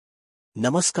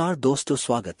नमस्कार दोस्तों,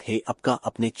 स्वागत है आपका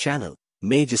अपने चैनल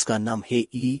में जिसका नाम है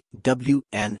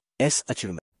EWNS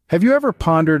Achievement. Have you ever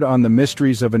pondered on the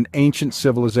mysteries of an ancient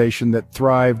civilization that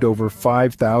thrived over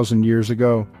 5,000 years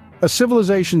ago? A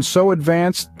civilization so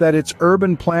advanced that its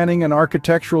urban planning and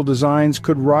architectural designs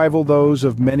could rival those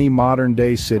of many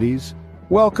modern-day cities?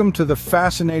 Welcome to the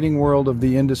fascinating world of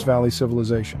the Indus Valley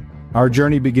Civilization. Our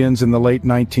journey begins in the late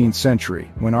 19th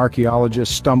century, when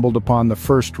archaeologists stumbled upon the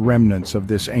first remnants of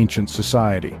this ancient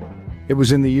society. It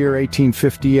was in the year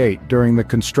 1858, during the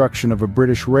construction of a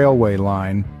British railway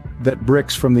line, that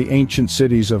bricks from the ancient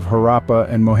cities of Harappa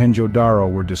and Mohenjo-Daro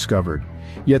were discovered.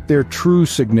 Yet their true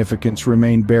significance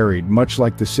remained buried, much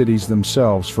like the cities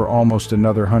themselves, for almost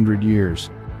another 100 years.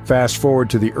 Fast forward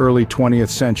to the early 20th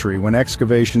century, when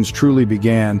excavations truly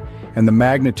began, and the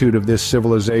magnitude of this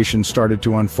civilization started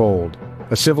to unfold.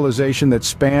 A civilization that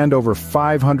spanned over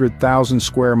 500,000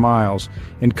 square miles,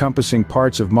 encompassing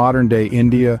parts of modern-day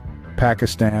India,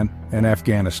 Pakistan, and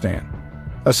Afghanistan.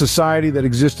 A society that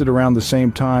existed around the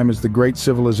same time as the great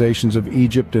civilizations of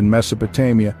Egypt and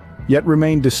Mesopotamia, yet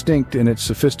remained distinct in its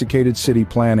sophisticated city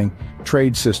planning,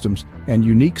 trade systems, and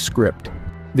unique script.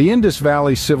 The Indus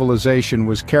Valley Civilization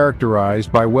was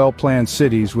characterized by well-planned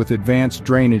cities with advanced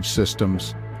drainage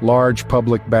systems, large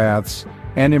public baths,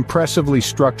 and impressively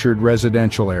structured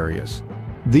residential areas.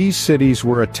 These cities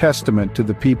were a testament to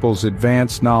the people's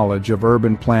advanced knowledge of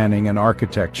urban planning and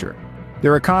architecture.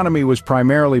 Their economy was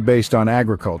primarily based on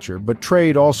agriculture, but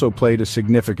trade also played a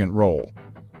significant role.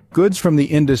 Goods from the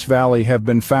Indus Valley have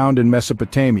been found in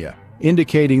Mesopotamia,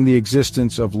 indicating the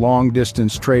existence of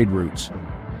long-distance trade routes.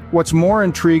 What's more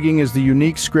intriguing is the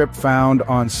unique script found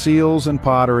on seals and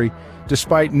pottery.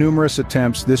 Despite numerous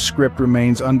attempts, this script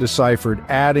remains undeciphered,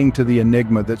 adding to the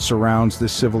enigma that surrounds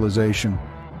this civilization.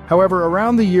 However,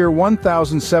 around the year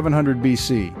 1700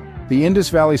 BC, the Indus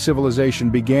Valley Civilization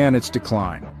began its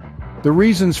decline. The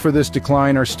reasons for this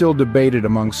decline are still debated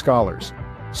among scholars.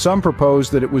 Some propose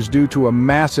that it was due to a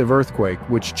massive earthquake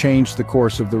which changed the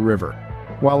course of the river,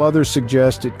 while others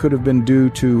suggest it could have been due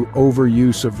to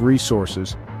overuse of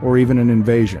resources or even an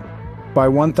invasion. By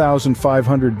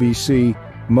 1500 BC,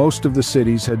 most of the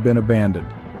cities had been abandoned.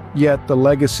 Yet the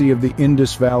legacy of the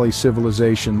Indus Valley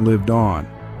Civilization lived on,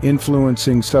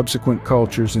 influencing subsequent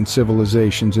cultures and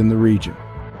civilizations in the region.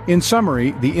 In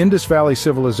summary, the Indus Valley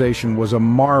Civilization was a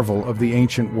marvel of the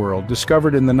ancient world,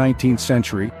 discovered in the 19th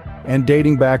century and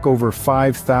dating back over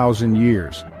 5,000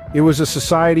 years. It was a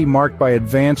society marked by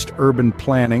advanced urban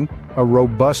planning, a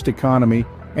robust economy,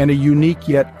 and a unique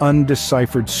yet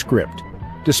undeciphered script.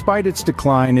 Despite its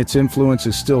decline, its influence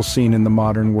is still seen in the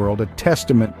modern world, a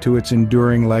testament to its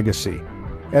enduring legacy.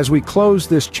 As we close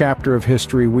this chapter of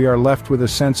history, we are left with a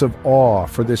sense of awe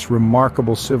for this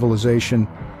remarkable civilization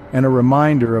and a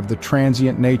reminder of the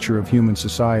transient nature of human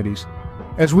societies.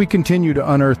 As we continue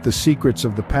to unearth the secrets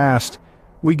of the past,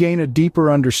 we gain a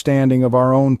deeper understanding of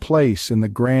our own place in the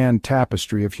grand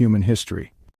tapestry of human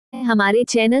history. हमारे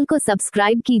channel को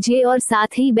subscribe कीजिए और साथ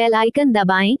ही bell icon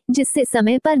दबाएं, जिससे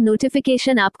समय पर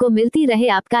notification आपको मिलती रहे।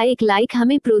 आपका एक लाइक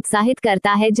हमें प्रोत्साहित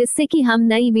करता है जिससे कि हम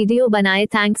नई वीडियो बनाएं।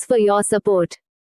 Thanks for your support.